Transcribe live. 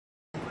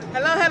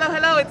Hello, hello,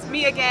 hello. It's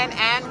me again,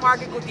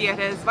 Ann-Margaret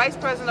Gutierrez, Vice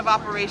President of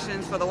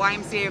Operations for the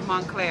YMCA of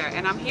Montclair.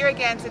 And I'm here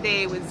again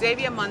today with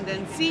Xavier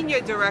Munden, Senior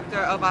Director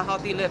of our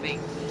Healthy Living.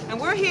 And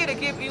we're here to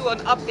give you an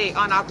update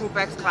on our Group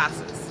X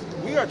classes.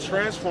 We are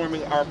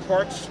transforming our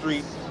Park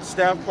Street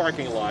staff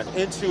parking lot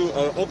into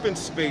an open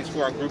space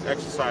for our group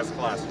exercise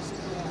classes.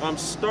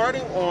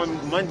 Starting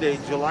on Monday,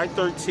 July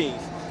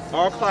 13th,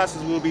 our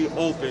classes will be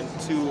open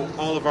to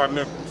all of our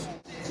members.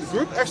 The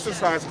group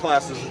exercise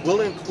classes will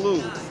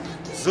include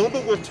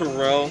Zumba with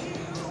Terrell,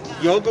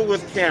 Yoga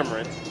with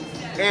Cameron,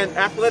 and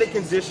Athletic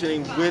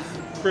Conditioning with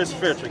Chris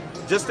Fairtrick,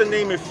 just to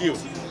name a few.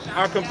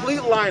 Our complete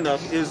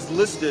lineup is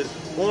listed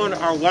on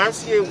our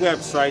YMCA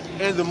website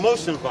and the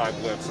Motion Vibe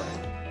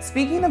website.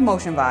 Speaking of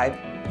Motion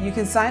Vibe, you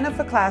can sign up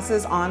for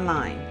classes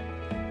online.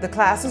 The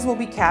classes will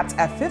be capped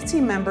at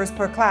 15 members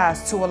per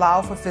class to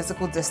allow for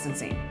physical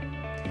distancing.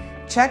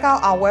 Check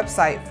out our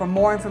website for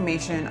more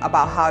information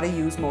about how to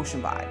use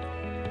Motion Vibe.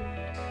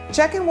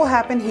 Check-in will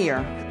happen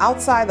here,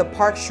 outside the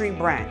Park Street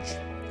branch.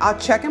 Our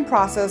check-in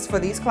process for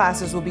these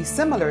classes will be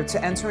similar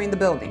to entering the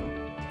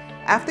building.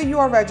 After you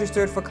are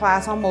registered for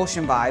class on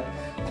Motion Vibe,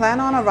 plan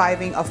on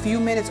arriving a few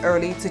minutes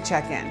early to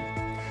check in.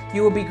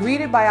 You will be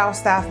greeted by our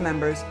staff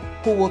members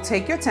who will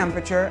take your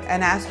temperature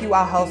and ask you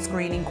our health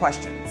screening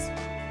questions.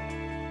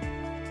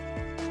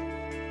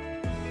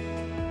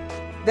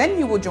 Then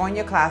you will join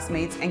your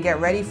classmates and get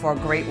ready for a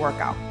great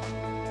workout.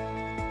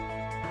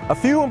 A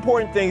few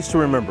important things to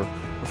remember.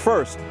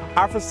 First,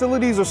 our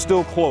facilities are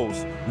still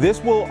closed.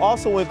 This will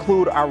also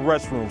include our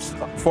restrooms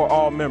for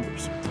all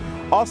members.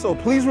 Also,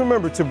 please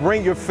remember to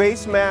bring your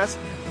face mask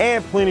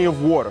and plenty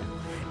of water.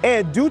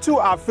 And due to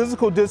our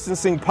physical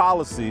distancing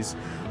policies,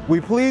 we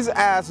please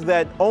ask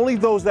that only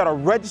those that are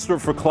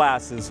registered for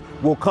classes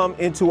will come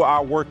into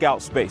our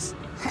workout space.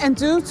 And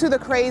due to the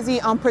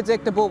crazy,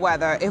 unpredictable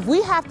weather, if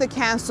we have to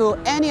cancel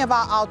any of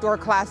our outdoor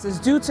classes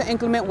due to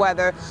inclement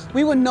weather,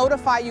 we will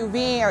notify you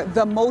via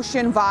the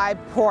Motion Vibe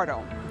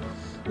portal.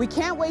 We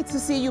can't wait to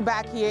see you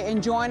back here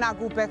and join our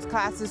Group X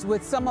classes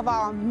with some of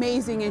our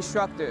amazing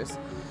instructors.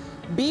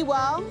 Be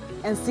well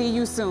and see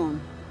you soon.